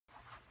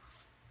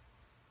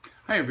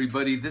Hi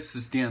everybody, this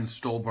is Dan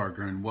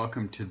Stolebarger and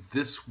welcome to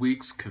this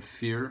week's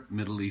KFIR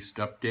Middle East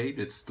Update.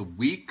 It's the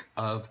week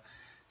of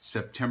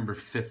September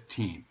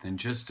 15th. And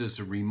just as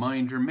a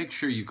reminder, make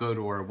sure you go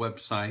to our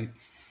website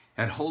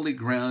at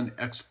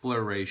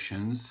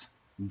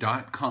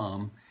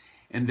holygroundexplorations.com,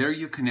 and there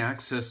you can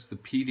access the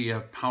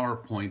PDF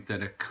PowerPoint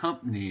that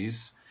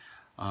accompanies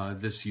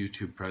this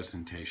YouTube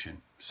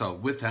presentation. So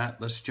with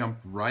that, let's jump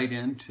right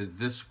into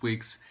this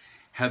week's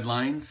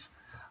headlines.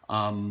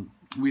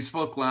 We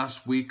spoke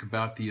last week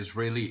about the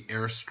Israeli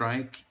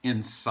airstrike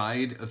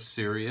inside of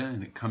Syria,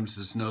 and it comes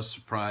as no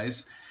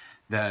surprise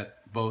that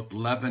both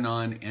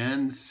Lebanon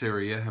and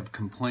Syria have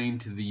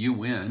complained to the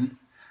UN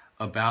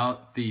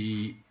about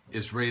the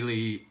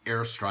Israeli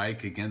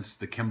airstrike against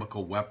the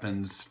chemical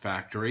weapons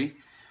factory.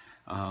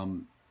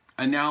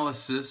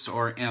 Analysts,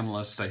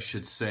 I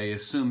should say,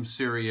 assume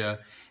Syria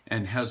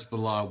and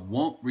Hezbollah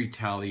won't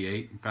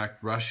retaliate. In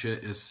fact, Russia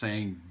is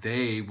saying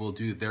they will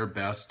do their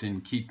best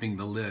in keeping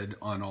the lid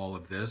on all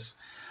of this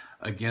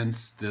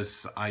against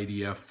this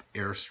IDF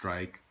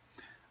airstrike.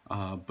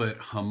 But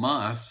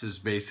Hamas has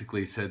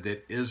basically said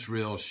that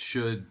Israel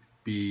should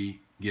be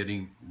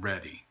getting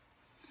ready.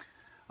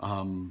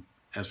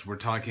 As we're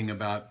talking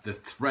about the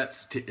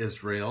threats to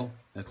Israel,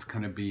 that's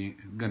going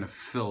to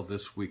fill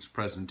this week's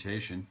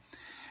presentation.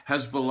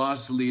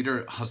 Hezbollah's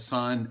leader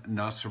Hassan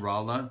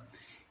Nasrallah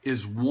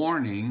is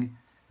warning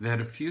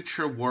that a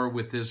future war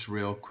with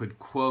Israel could,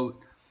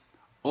 quote,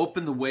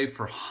 open the way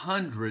for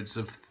hundreds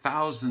of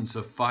thousands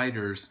of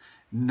fighters,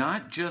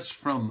 not just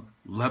from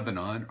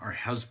Lebanon or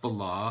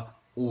Hezbollah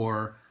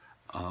or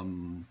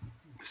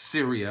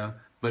Syria,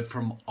 but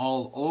from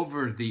all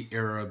over the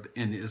Arab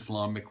and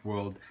Islamic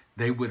world.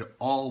 They would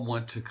all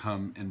want to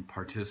come and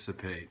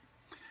participate.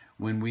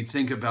 When we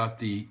think about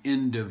the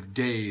end of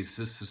days,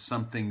 this is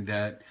something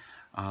that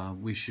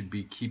we should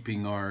be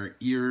keeping our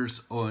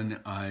ears and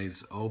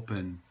eyes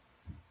open.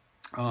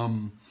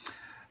 Nadav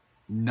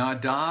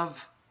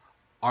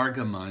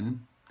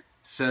Argaman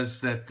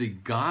says that the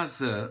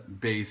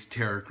Gaza-based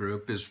terror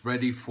group is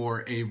ready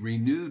for a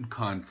renewed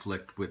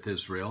conflict with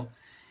Israel.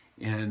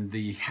 And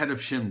the head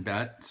of Shin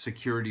Bet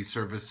Security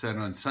Service said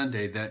on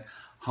Sunday that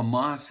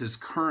Hamas is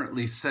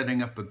currently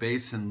setting up a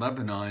base in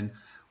Lebanon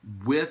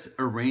with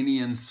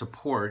Iranian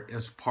support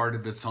as part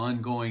of its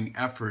ongoing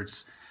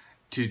efforts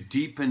to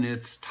deepen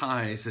its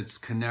ties, its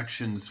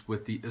connections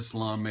with the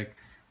Islamic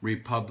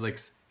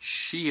Republic's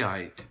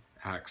Shiite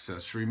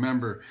axis.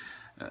 Remember,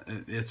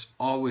 it's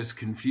always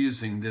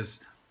confusing,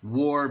 this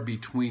war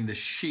between the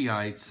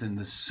Shiites and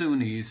the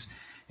Sunnis.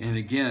 And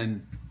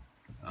again,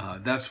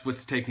 that's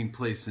what's taking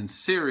place in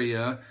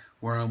Syria,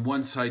 where on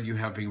one side you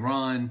have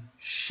Iran,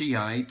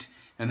 Shiite,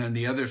 and on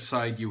the other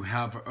side you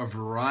have a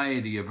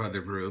variety of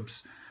other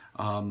groups,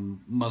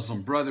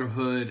 Muslim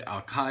Brotherhood,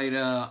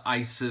 Al-Qaeda,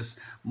 ISIS,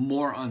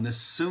 more on the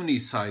Sunni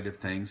side of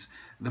things.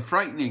 The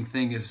frightening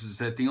thing is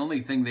that the only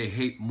thing they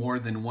hate more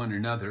than one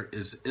another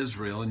is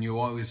Israel, and you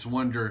always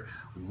wonder,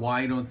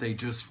 why don't they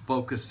just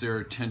focus their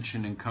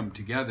attention and come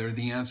together?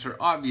 The answer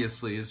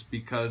obviously is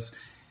because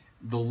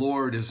the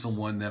Lord is the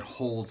one that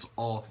holds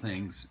all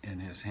things in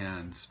his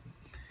hands.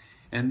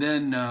 And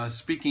then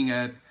speaking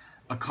at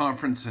a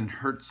conference in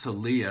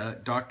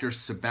Herzliya, Dr.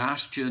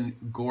 Sebastian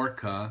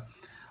Gorka,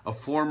 a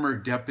former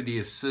deputy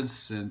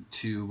assistant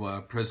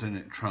to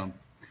President Trump,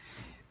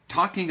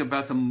 talking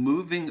about the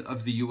moving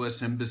of the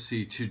U.S.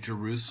 Embassy to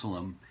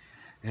Jerusalem,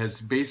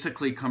 has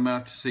basically come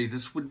out to say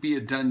this would be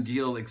a done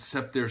deal,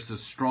 except there's a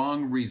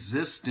strong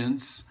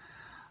resistance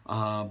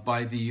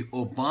by the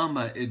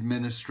Obama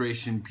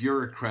administration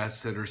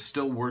bureaucrats that are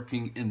still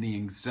working in the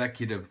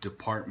executive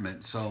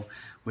department. So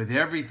with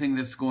everything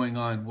that's going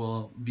on,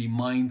 we'll be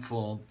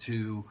mindful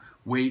to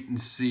wait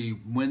and see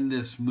when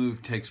this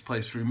move takes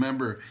place.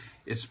 Remember,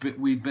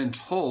 we've been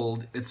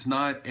told it's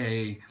not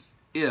a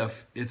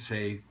if, it's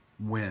a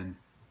when.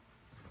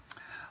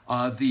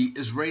 The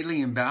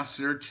Israeli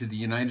ambassador to the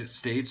United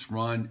States,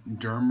 Ron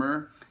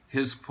Dermer,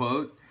 his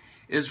quote,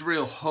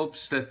 Israel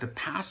hopes that the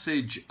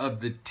passage of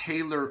the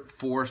Taylor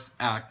Force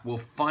Act will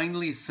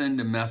finally send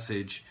a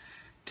message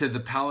to the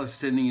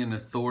Palestinian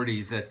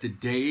Authority that the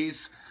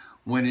days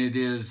when it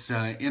is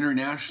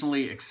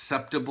internationally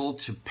acceptable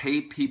to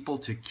pay people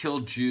to kill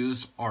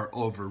Jews are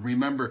over.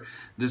 Remember,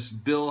 this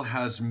bill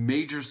has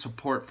major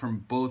support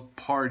from both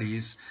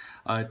parties.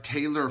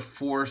 Taylor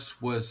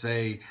Force was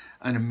an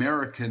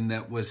American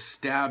that was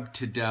stabbed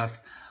to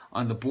death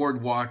on the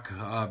boardwalk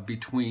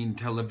between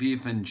Tel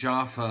Aviv and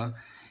Jaffa.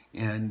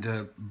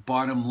 And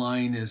bottom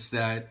line is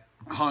that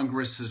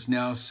Congress is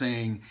now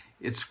saying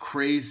it's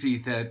crazy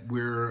that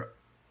we're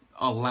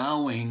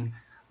allowing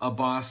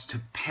Abbas to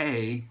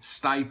pay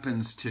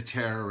stipends to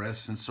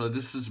terrorists. And so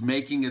this is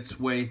making its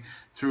way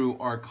through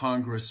our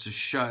Congress to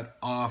shut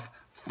off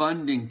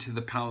funding to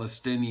the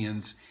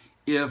Palestinians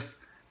if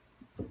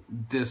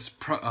this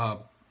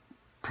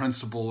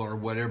principle or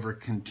whatever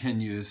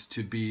continues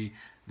to be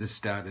the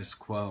status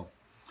quo.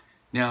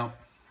 Now,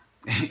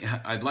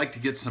 I'd like to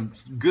get some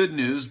good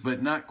news,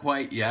 but not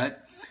quite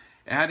yet.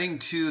 Adding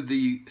to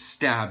the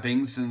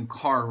stabbings and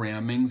car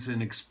rammings and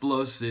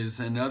explosives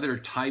and other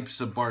types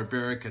of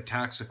barbaric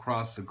attacks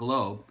across the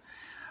globe,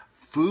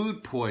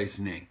 food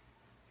poisoning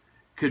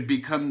could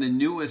become the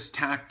newest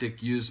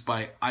tactic used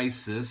by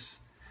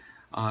ISIS.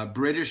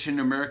 British and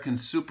American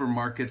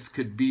supermarkets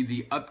could be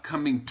the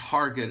upcoming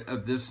target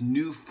of this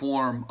new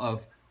form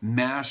of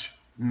mass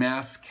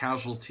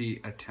casualty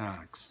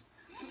attacks.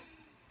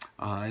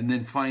 And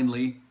then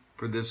finally,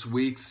 for this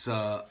week's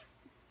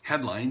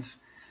headlines,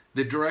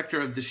 the director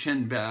of the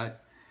Shin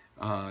Bet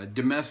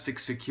Domestic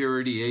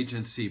Security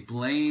Agency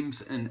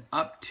blames an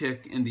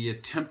uptick in the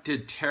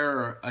attempted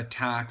terror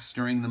attacks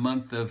during the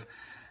month of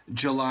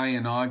July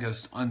and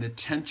August on the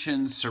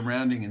tensions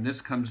surrounding, and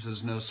this comes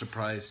as no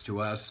surprise to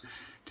us,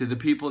 to the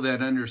people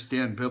that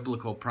understand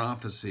biblical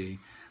prophecy,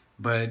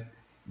 but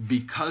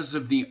because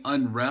of the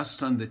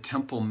unrest on the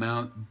Temple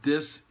Mount,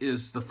 this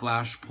is the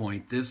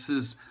flashpoint. This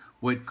is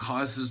what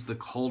causes the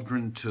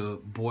cauldron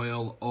to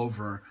boil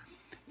over.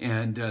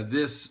 And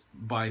this,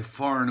 by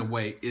far and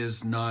away,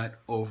 is not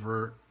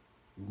over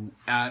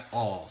at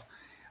all.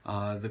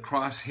 The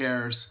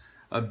crosshairs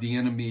of the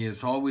enemy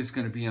is always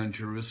going to be on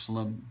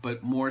Jerusalem,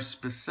 but more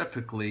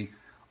specifically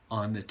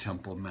on the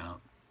Temple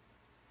Mount.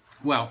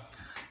 Well,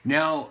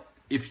 now,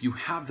 if you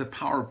have the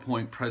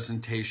PowerPoint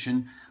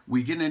presentation,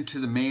 we get into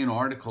the main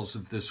articles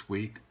of this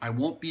week. I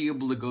won't be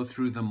able to go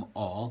through them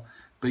all,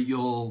 but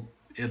you'll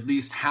at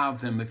least have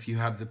them if you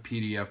have the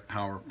PDF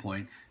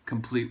PowerPoint,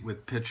 complete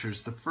with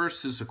pictures. The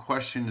first is a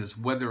question is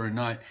whether or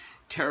not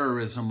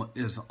terrorism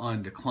is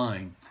on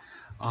decline.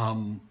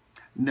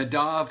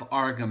 Nadav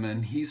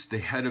Argaman, he's the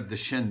head of the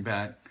Shin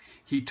Bet,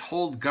 he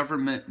told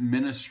government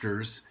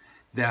ministers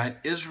that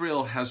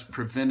Israel has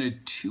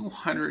prevented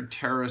 200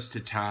 terrorist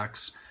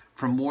attacks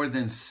from more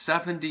than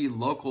 70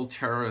 local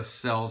terrorist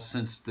cells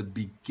since the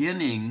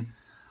beginning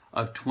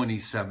of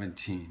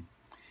 2017.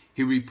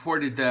 He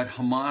reported that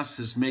Hamas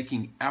is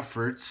making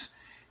efforts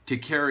to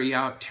carry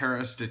out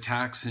terrorist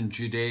attacks in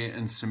Judea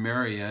and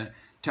Samaria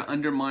to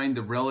undermine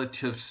the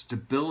relative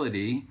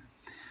stability,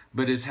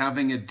 but is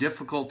having a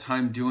difficult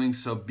time doing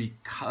so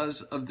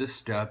because of the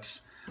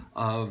steps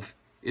of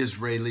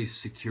Israeli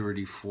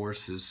security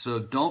forces. So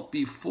don't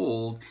be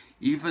fooled.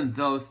 Even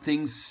though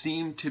things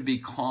seem to be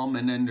calm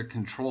and under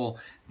control,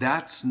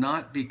 that's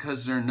not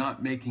because they're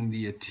not making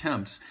the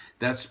attempts.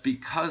 That's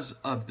because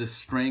of the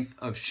strength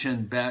of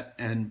Shin Bet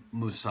and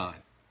Mossad.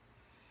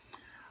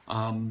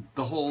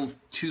 The whole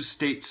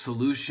two-state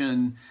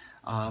solution,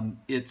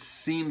 it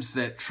seems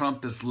that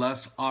Trump is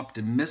less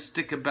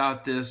optimistic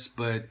about this,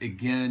 but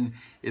again,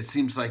 it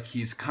seems like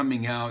he's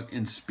coming out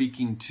and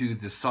speaking to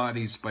the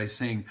Saudis by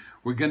saying,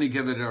 we're going to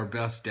give it our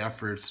best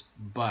efforts,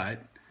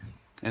 but,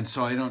 and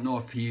so I don't know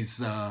if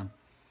he's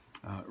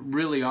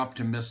really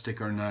optimistic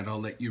or not.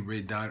 I'll let you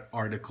read that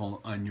article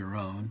on your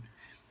own.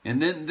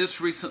 And then this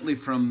recently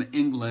from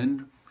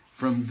England,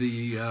 from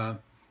the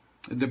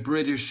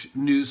British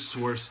news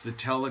source, The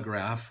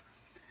Telegraph,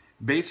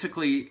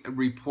 basically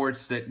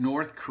reports that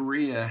North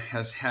Korea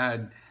has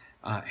had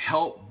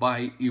help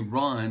by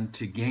Iran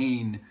to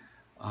gain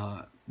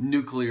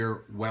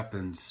nuclear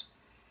weapons.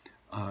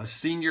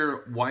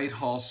 Senior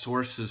Whitehall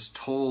sources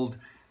told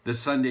the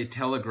Sunday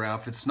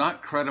Telegraph it's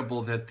not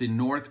credible that the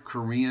North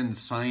Korean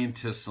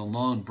scientists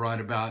alone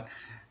brought about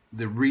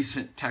the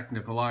recent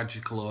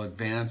technological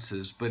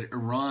advances, but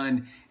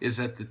Iran is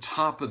at the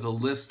top of the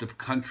list of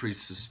countries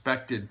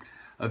suspected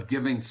of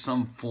giving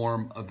some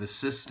form of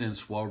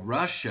assistance, while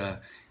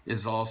Russia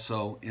is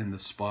also in the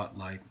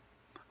spotlight.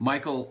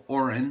 Michael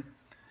Oren,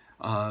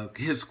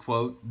 his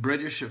quote,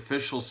 British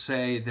officials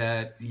say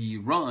that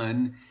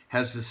Iran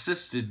has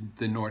assisted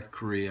the North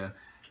Korea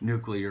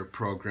nuclear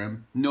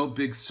program. No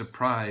big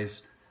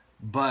surprise,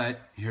 but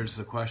here's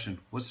the question.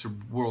 What's the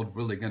world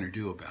really going to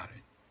do about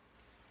it?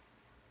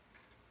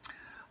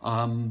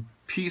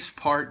 Peace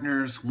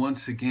partners,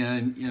 once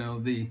again, you know,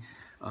 the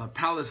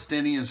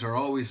Palestinians are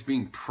always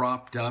being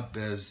propped up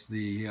as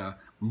the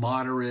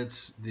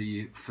moderates,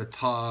 the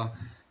Fatah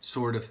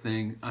sort of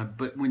thing.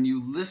 But when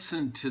you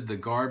listen to the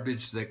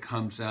garbage that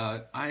comes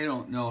out, I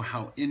don't know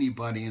how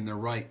anybody in their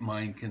right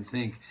mind can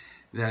think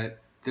that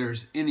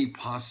there's any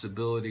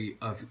possibility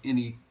of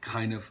any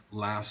kind of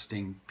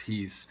lasting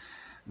peace.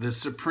 The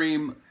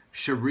Supreme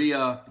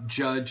Sharia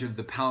judge of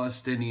the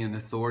Palestinian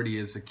Authority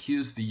has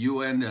accused the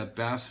UN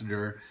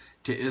ambassador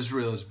to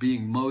Israel as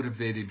being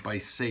motivated by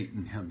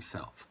Satan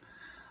himself.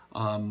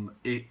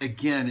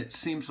 Again, it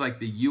seems like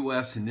the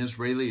U.S. and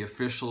Israeli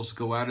officials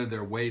go out of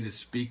their way to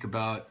speak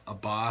about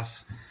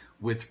Abbas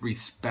with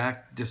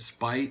respect,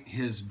 despite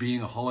his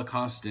being a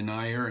Holocaust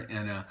denier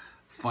and a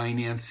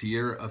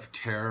financier of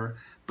terror.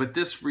 But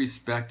this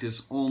respect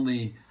is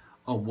only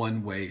a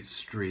one-way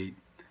street.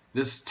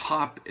 This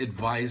top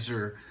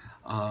advisor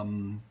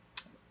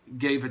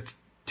gave a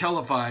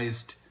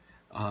televised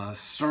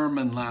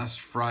sermon last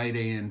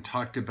Friday and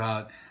talked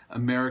about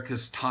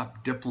America's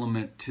top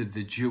diplomat to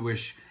the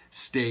Jewish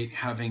state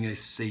having a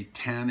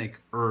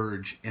satanic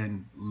urge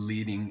and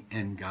leading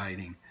and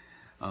guiding.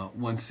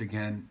 Once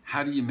again,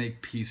 how do you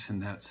make peace in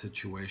that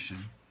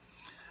situation?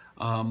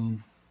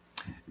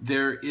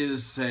 there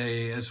is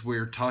as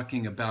we're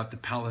talking about the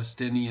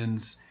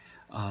Palestinians,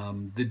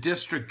 the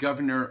district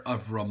governor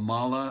of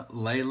Ramallah,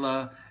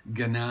 Layla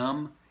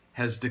Ghanem,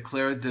 has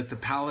declared that the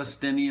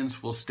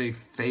Palestinians will stay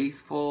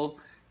faithful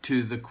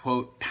to the,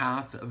 quote,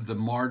 path of the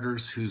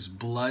martyrs whose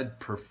blood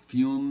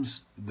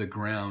perfumes the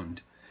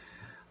ground.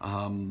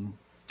 On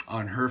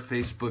her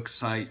Facebook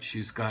site,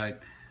 she's got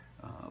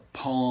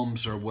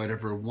poems or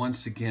whatever.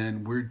 Once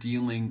again, we're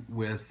dealing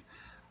with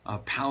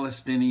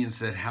Palestinians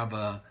that have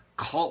a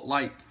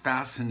cult-like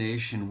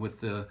fascination with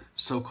the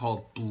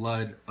so-called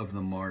blood of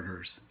the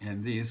martyrs.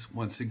 And these,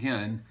 once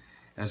again,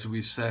 as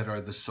we've said,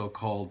 are the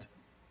so-called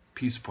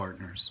peace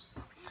partners.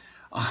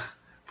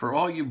 For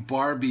all you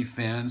Barbie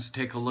fans,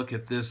 take a look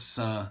at this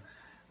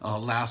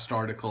last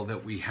article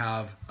that we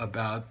have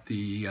about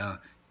the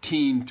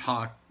Teen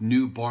Talk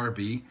New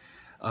Barbie.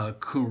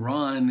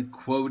 Quran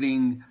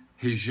quoting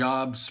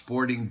hijab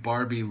sporting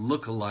Barbie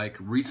lookalike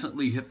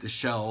recently hit the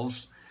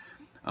shelves.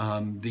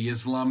 The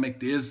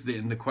Islamic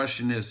and the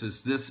question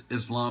is this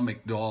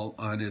Islamic doll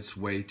on its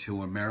way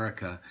to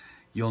America?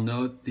 You'll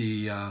note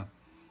the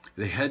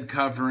head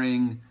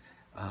covering.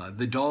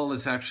 The doll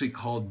is actually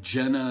called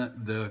Jenna,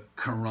 the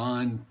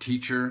Quran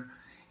teacher,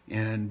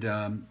 and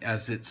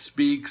as it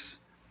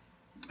speaks,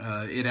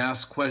 it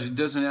asks questions. It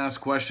doesn't ask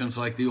questions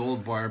like the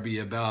old Barbie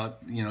about,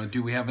 you know,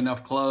 do we have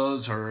enough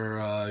clothes,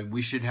 or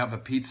we should have a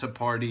pizza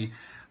party.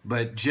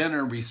 But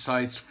Jenna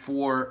recites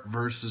 4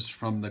 verses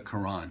from the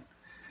Quran.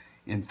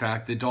 In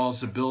fact, the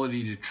doll's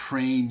ability to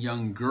train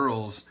young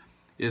girls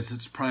is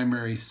its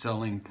primary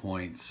selling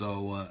point.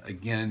 So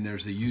again,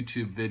 there's a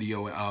YouTube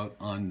video out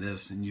on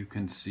this, and you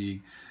can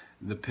see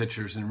the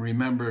pictures. And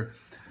remember,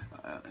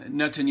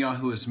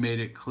 Netanyahu has made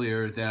it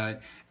clear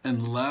that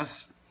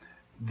unless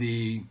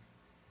the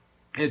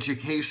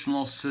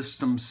educational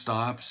system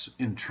stops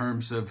in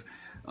terms of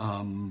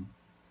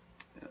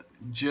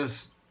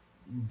just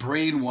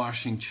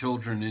brainwashing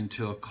children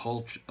into a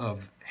culture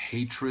of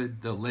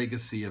hatred, the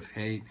legacy of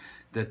hate,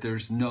 that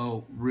there's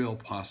no real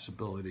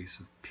possibilities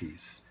of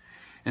peace.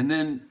 And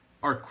then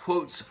our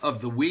quotes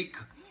of the week.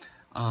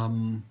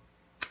 Netanyahu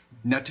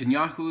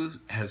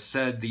has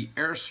said the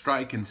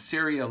airstrike in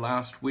Syria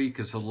last week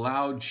is a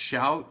loud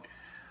shout.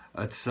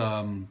 It's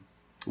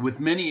with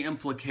many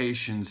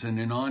implications in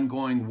an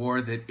ongoing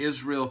war that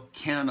Israel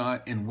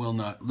cannot and will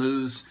not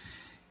lose.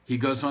 He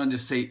goes on to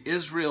say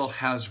Israel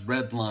has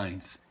red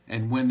lines,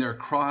 and when they're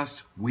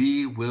crossed,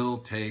 we will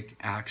take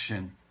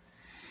action.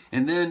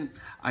 And then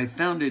I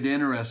found it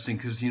interesting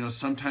because, you know,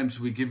 sometimes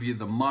we give you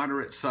the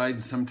moderate side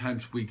and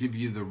sometimes we give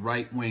you the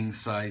right-wing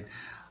side.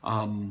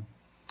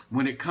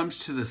 When it comes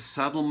to the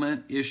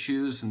settlement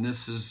issues, and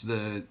this is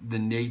the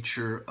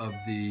nature of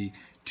the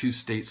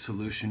two-state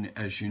solution,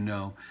 as you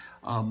know,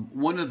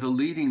 one of the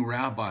leading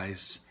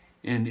rabbis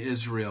in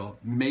Israel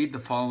made the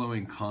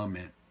following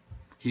comment.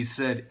 He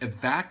said,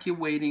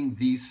 evacuating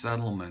these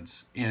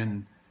settlements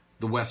in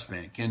the West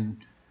Bank,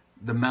 in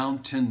the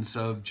mountains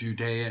of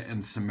Judea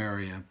and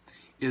Samaria,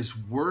 is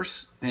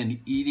worse than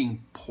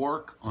eating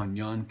pork on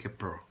Yom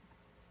Kippur.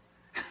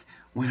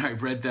 When I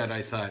read that,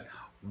 I thought,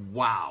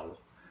 wow,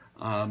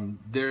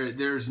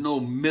 there's no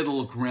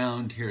middle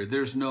ground here.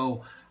 There's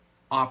no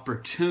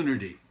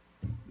opportunity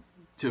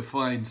to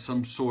find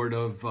some sort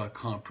of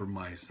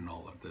compromise in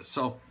all of this.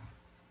 So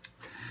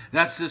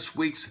that's this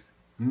week's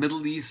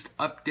Middle East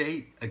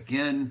update.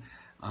 Again,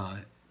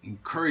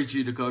 encourage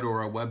you to go to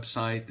our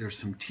website. There's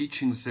some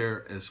teachings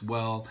there as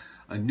well.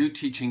 A new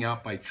teaching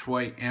out by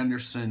Troy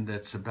Anderson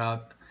that's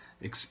about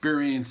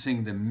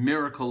experiencing the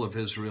miracle of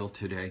Israel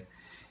today.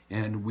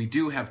 And we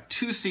do have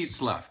 2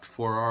 seats left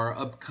for our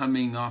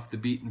upcoming Off the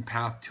Beaten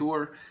Path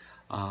tour.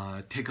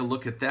 Take a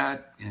look at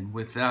that. And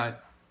with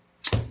that,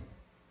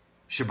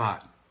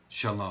 Shabbat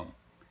Shalom.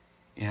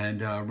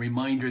 And a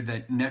reminder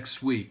that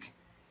next week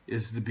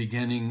is the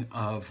beginning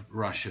of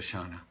Rosh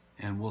Hashanah.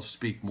 And we'll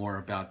speak more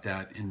about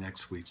that in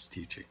next week's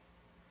teaching.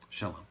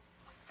 Shalom.